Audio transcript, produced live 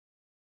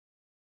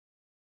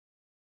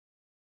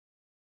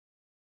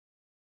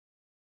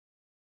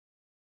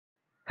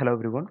Hello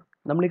everyone.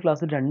 നമ്മൾ ഈ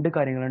ക്ലാസ്സിൽ രണ്ട്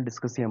കാര്യങ്ങളാണ്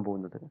ഡിസ്കസ് ചെയ്യാൻ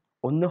പോകുന്നത്.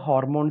 ഒന്ന്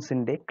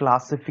ഹോർമോൺസിന്റെ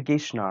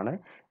ക്ലാസിഫിക്കേഷൻ ആണ്,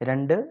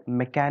 രണ്ട്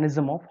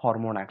mechanism of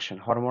hormone action.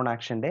 Hormone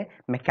ആക്ഷന്റെ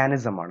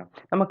mechanism ആണ്.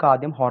 നമുക്ക്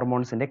ആദ്യം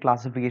ഹോർമോൺസിന്റെ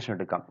ക്ലാസിഫിക്കേഷൻ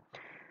എടുക്കാം.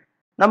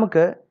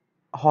 നമുക്ക്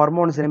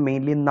ഹോർമോൺസിനെ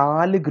മെയിൻലി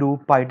 4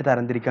 ഗ്രൂപ്പായിട്ട്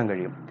തരംതിരിക്കാൻ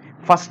കഴിയും.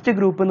 ഫസ്റ്റ്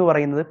ഗ്രൂപ്പ് എന്ന്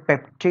പറയുന്നത്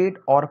peptide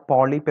or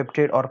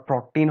polypeptide or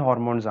protein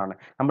hormones ആണ്.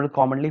 നമ്മൾ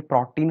കോമൺലി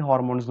പ്രോട്ടീൻ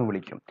ഹോർമോൺസ് എന്ന്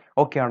വിളിക്കും.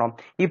 ഓക്കെ ആണോ?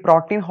 ഈ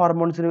പ്രോട്ടീൻ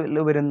ഹോർമോൺസിൽ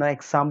വരുന്ന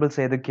എക്സാമ്പിൾസ്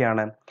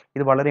ഏതൊക്കെയാണ്?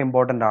 ഇത് വളരെ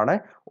ഇമ്പോർട്ടൻ്റ് ആണ്.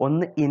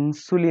 ഒന്ന്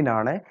ഇൻസുലിൻ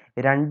ആണ്,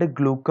 രണ്ട്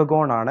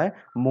ഗ്ലൂക്കഗോൺ ആണ്,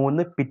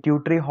 മൂന്ന്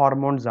പിറ്റ്യൂട്ടറി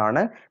ഹോർമോൺസ്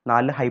ആണ്,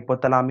 നാല്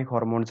ഹൈപ്പോതലാമിക്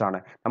ഹോർമോൺസ് ആണ്.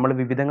 നമ്മൾ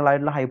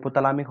വിവിധങ്ങളായിട്ടുള്ള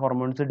ഹൈപ്പോതലാമിക്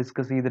ഹോർമോൺസ്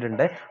ഡിസ്കസ്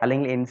ചെയ്തിട്ടുണ്ട്,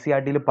 അല്ലെങ്കിൽ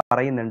NCERT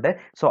പറയുന്നുണ്ട്.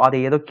 സോ അത്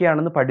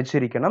ഏതൊക്കെയാണെന്ന്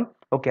പഠിച്ചിരിക്കണം.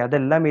 ഓക്കെ,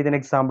 അതെല്ലാം ഏതിന്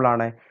എക്സാമ്പിൾ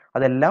ആണ്?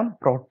 അതെല്ലാം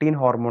പ്രോട്ടീൻ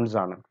ഹോർമോൺസ്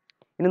ആണ്.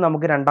 ഇനി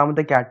നമുക്ക്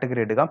രണ്ടാമത്തെ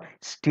കാറ്റഗറി എടുക്കാം,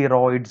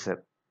 സ്റ്റിറോയിഡ്സ്.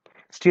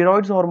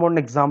 സ്റ്റിറോയിഡ്സ്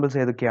ഹോർമോണിന് എക്സാമ്പിൾസ്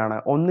ഏതൊക്കെയാണ്?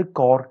 ഒന്ന്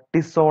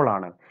കോർട്ടിസോൾ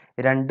ആണ്,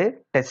 രണ്ട്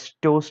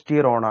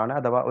ടെസ്റ്റോസ്റ്റിറോൺ ആണ്,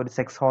 അഥവാ ഒരു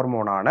സെക്സ്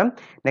ഹോർമോൺ ആണ്.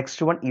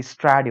 Next one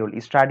ഈസ്ട്രാഡിയോൾ.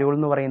 ഈസ്ട്രാഡിയോൾ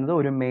എന്ന് പറയുന്നത്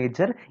ഒരു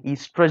മേജർ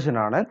ഈസ്ട്രജൻ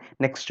ആണ്.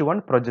 Next one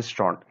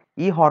progesterone.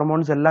 ഈ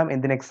ഹോർമോൺസ് എല്ലാം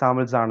എന്തിന്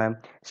എക്സാമ്പിൾസ് ആണ്?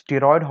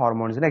 സ്റ്റിറോയിഡ്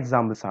ഹോർമോൺസിന്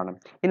എക്സാമ്പിൾസ് ആണ്.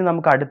 ഇനി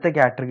നമുക്ക് അടുത്ത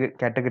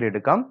കാറ്റഗറി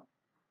എടുക്കാം,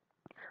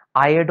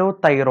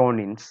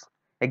 അയഡോതൈറോണിൻസ്.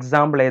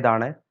 എക്സാമ്പിൾ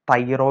ഏതാണ്?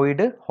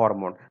 Thyroid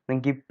hormone.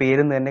 നിങ്ങൾക്ക് ഈ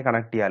പേര് തന്നെ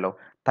കണക്ട് ചെയ്യാലോ.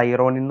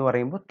 തൈറോണിൻ എന്ന്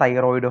പറയുമ്പോൾ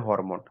തൈറോയിഡ്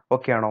ഹോർമോൺ.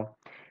 ഓക്കെ ആണോ?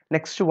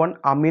 Next one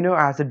amino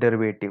acid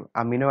derivative.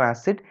 Amino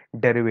acid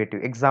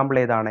derivative example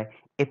ഏതാണ്?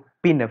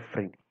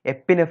 എപ്പിനെഫ്രിൻ.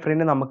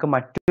 എപ്പിനെഫ്രിനെ നമുക്ക്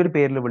മറ്റൊരു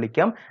പേരിൽ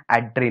വിളിക്കാം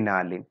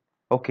അഡ്രിനാലിൻ.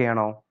 ഓക്കെ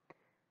ആണോ?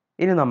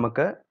 ഇനി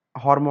നമുക്ക്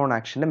ഹോർമോൺ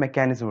ആക്ഷന്റെ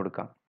മെക്കാനിസം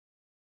എടുക്കാം.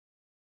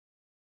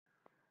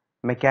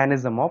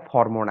 Mechanism of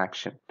hormone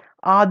action.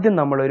 ആദ്യം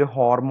നമ്മൾ ഒരു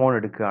ഹോർമോൺ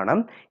എടുക്കുകയാണ്.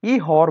 ഈ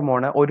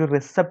ഹോർമോൺ ഒരു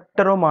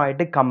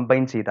റിസപ്റ്ററുമായിട്ട്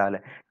കമ്പൈൻ ചെയ്താൽ,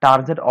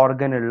 ടാർഗറ്റ്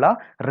ഓർഗനുള്ള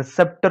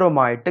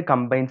റിസപ്റ്ററുമായിട്ട്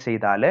കമ്പൈൻ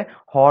ചെയ്താൽ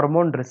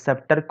ഹോർമോൺ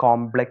റിസപ്റ്റർ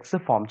കോംപ്ലക്സ്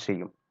ഫോം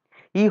ചെയ്യും.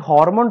 ഈ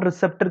ഹോർമോൺ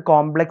റിസപ്റ്റർ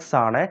കോംപ്ലക്സ്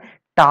ആണ്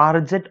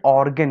ടാർഗറ്റ്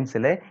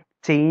ഓർഗൻസിലെ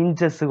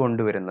ചേഞ്ചസ്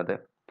കൊണ്ടുവരുന്നത്.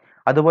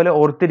 അതുപോലെ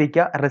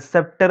ഓർത്തിരിക്കുക,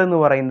 റിസപ്റ്റർ എന്ന്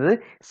പറയുന്നത്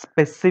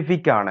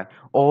സ്പെസിഫിക് ആണ്.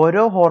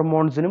 ഓരോ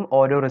ഹോർമോൺസിനും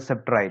ഓരോ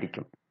റിസപ്റ്റർ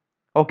ആയിരിക്കും.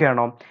 ഓക്കെ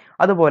ആണോ?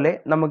 അതുപോലെ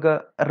നമുക്ക്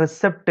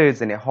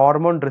റിസപ്റ്റേഴ്സിനെ,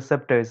 ഹോർമോൺ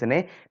റിസപ്റ്റേഴ്സിനെ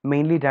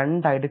മെയിൻലി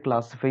രണ്ടായിട്ട്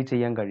ക്ലാസിഫൈ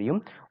ചെയ്യാൻ കഴിയും.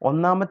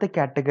 ഒന്നാമത്തെ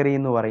കാറ്റഗറി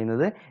എന്ന്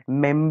പറയുന്നത്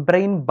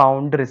മെംബ്രെയിൻ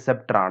ബൗണ്ട്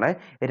റിസപ്റ്റർ ആണ്,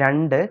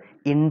 രണ്ട്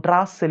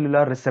ഇൻട്രാ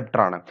സെല്ലുലാർ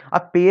റിസപ്റ്റർ ആണ്.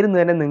 ആ പേര്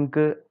തന്നെ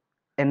നിങ്ങൾക്ക്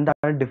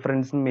എന്താണ്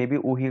ഡിഫറൻസ് മേ ബി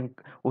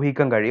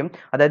ഊഹിക്കാൻ കഴിയും.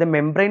 അതായത്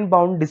മെംബ്രെയിൻ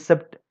ബൗണ്ട്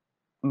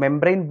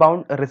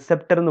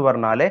റിസപ്റ്റർ എന്ന്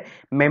പറഞ്ഞാൽ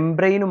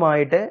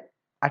മെംബ്രെയിനുമായിട്ട്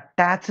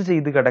അറ്റാച്ച്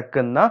ചെയ്ത്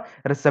കിടക്കുന്ന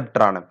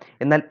റിസപ്റ്റർ ആണ്.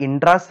 എന്നാൽ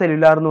ഇൻട്രാ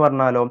സെല്ലുലാർ എന്ന്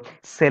പറഞ്ഞാലോ,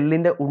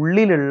 സെല്ലിന്റെ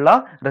ഉള്ളിലുള്ള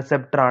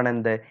റിസപ്റ്റർ ആണ്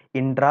എന്ത്?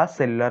 Intra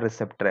cellular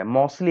receptor.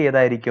 മോസ്റ്റ്ലി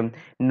ഏതായിരിക്കും?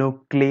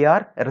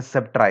 ന്യൂക്ലിയർ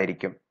റിസപ്റ്റർ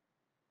ആയിരിക്കും.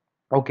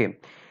 ഓക്കെ,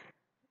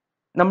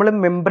 നമ്മൾ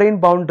മെംബ്രെയിൻ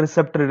ബൗണ്ട്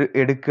റിസപ്റ്റർ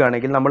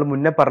എടുക്കുകയാണെങ്കിൽ നമ്മൾ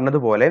മുന്നേ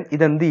പറഞ്ഞതുപോലെ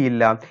ഇതെന്ത്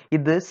ചെയ്യില്ല,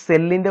 ഇത്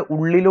സെല്ലിന്റെ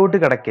ഉള്ളിലോട്ട്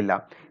കിടക്കില്ല.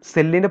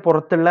 സെല്ലിന്റെ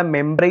പുറത്തുള്ള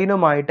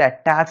മെംബ്രെയിനുമായിട്ട്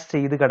അറ്റാച്ച്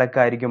ചെയ്ത്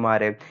കിടക്കായിരിക്കും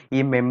ആര്?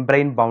 ഈ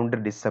മെംബ്രെയിൻ ബൗണ്ട്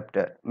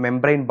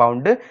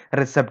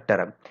റിസപ്റ്റർ.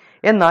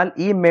 എന്നാൽ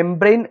ഈ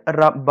മെംബ്രെയിൻ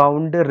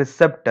ബൗണ്ട്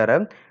റിസപ്റ്റർ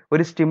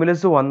ഒരു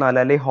സ്റ്റിമുലസ് വന്നാൽ,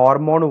 അല്ലെങ്കിൽ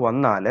ഹോർമോൺ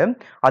വന്നാൽ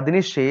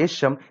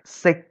അതിനുശേഷം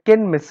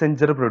സെക്കൻഡ്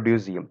മെസ്സഞ്ചർ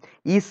പ്രൊഡ്യൂസ് ചെയ്യും.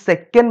 ഈ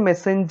സെക്കൻഡ്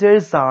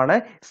മെസ്സഞ്ചേഴ്സ് ആണ്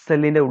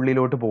സെല്ലിന്റെ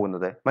ഉള്ളിലോട്ട്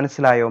പോകുന്നത്.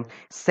 മനസ്സിലായോ?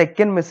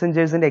 സെക്കൻഡ്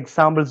മെസ്സഞ്ചേഴ്സിന്റെ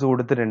എക്സാമ്പിൾസ്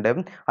കൊടുത്തിട്ടുണ്ട്.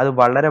 അത്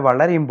വളരെ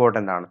വളരെ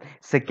ഇമ്പോർട്ടൻ്റ് ആണ്.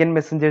 സെക്കൻഡ്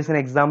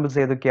മെസ്സഞ്ചേഴ്സിന്റെ എക്സാമ്പിൾസ്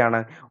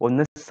ഏതൊക്കെയാണ്?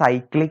 ഒന്ന്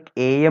സൈക്ലിക്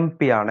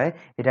AMP ആണ്,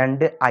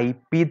 രണ്ട്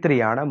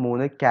IP3 ആണ്,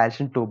 മൂന്ന്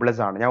കാൽഷ്യം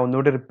ട്യൂബ്ലസ് ആണ്. ഞാൻ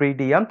ഒന്നുകൂടി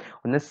റിപ്പീറ്റ് ചെയ്യാം.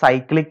 ഒന്ന്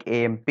സൈക്ലിക്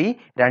AMP,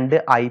 രണ്ട്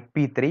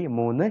IP3,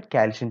 മൂന്ന്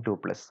കാൽഷ്യം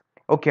ട്യൂബ്ലസ്.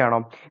 ഓക്കെ ആണോ?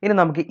 ഇനി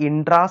നമുക്ക്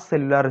ഇൻട്രാ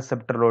സെല്ലുലാർ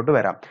റിസപ്റ്ററിലോട്ട്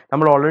വരാം.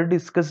 നമ്മൾ ഓൾറെഡി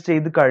ഡിസ്കസ്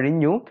ചെയ്ത്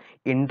കഴിഞ്ഞു.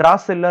 ഇൻട്രാ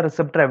സെല്ലുലാർ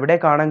റിസപ്റ്റർ എവിടെ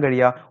കാണാൻ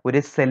കഴിയുക? ഒരു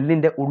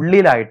സെല്ലിന്റെ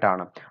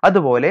ഉള്ളിലായിട്ടാണ്.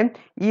 അതുപോലെ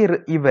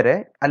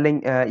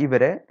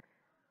ഇവര്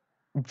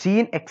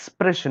ജീൻ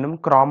എക്സ്പ്രഷനും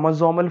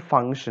ക്രോമസോമൽ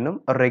ഫംഗ്ഷനും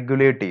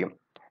റെഗുലേറ്റ് ചെയ്യും.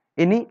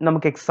 ഇനി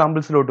നമുക്ക്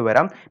എക്സാമ്പിൾസിലോട്ട്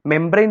വരാം.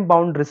 മെംബ്രെയിൻ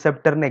ബൗണ്ട്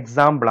റിസപ്റ്ററിന്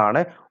എക്സാമ്പിൾ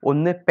ആണ്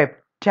ഒന്ന്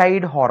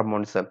പെപ്റ്റൈഡ്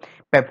ഹോർമോൺസ്.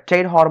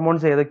 പെപ്റ്റൈഡ്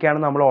ഹോർമോൺസ്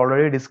ഏതൊക്കെയാണ് നമ്മൾ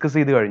ഓൾറെഡി ഡിസ്കസ്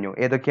ചെയ്ത് കഴിഞ്ഞു.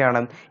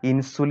 ഏതൊക്കെയാണ്?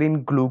 Insulin,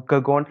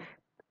 glucagon,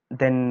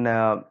 then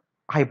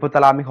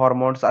hypothalamic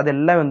hormones.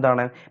 അതെല്ലാം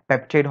എന്താണ്?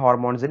 പെപ്റ്റൈഡ്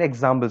ഹോർമോൺസിന്റെ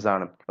എക്സാമ്പിൾസ്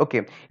ആണ്. ഓക്കെ,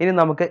 ഇനി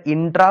നമുക്ക്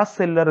ഇൻട്രാ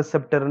സെല്ലുലാർ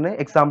റിസപ്റ്ററിന്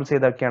എക്സാമ്പിൾസ്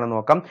ഏതൊക്കെയാണെന്ന്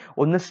നോക്കാം.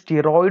 ഒന്ന്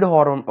സ്റ്റിറോയിഡ്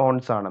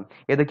ഹോർമോൺസ് ആണ്.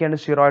 ഏതൊക്കെയാണ്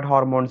steroid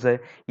hormones?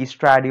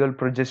 ഈസ്ട്രാഡിയോൾ,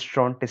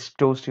 progesterone,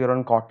 testosterone,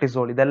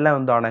 cortisol. ഇതെല്ലാം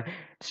എന്താണ്?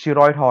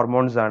 സ്റ്റിറോയിഡ്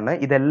ഹോർമോൺസ് ആണ്.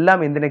 ഇതെല്ലാം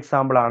എന്തിന്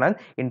എക്സാമ്പിൾ ആണ്?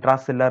 ഇൻട്രാ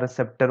സെല്ലുലാർ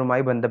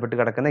റിസപ്റ്ററുമായി ബന്ധപ്പെട്ട്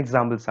കിടക്കുന്ന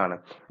എക്സാമ്പിൾസ് ആണ്.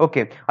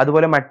 ഓക്കെ,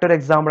 അതുപോലെ മറ്റൊരു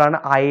എക്സാമ്പിൾ ആണ്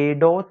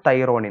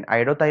അയഡോതൈറോണിൻ.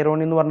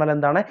 അയഡോതൈറോണിൻ എന്ന് പറഞ്ഞാൽ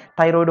എന്താണ്?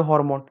 Thyroid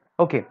hormone.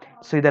 ഓക്കെ,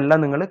 സോ ഇതെല്ലാം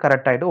നിങ്ങൾ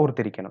കറക്റ്റ് ആയിട്ട്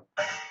ഓർത്തിരിക്കണം.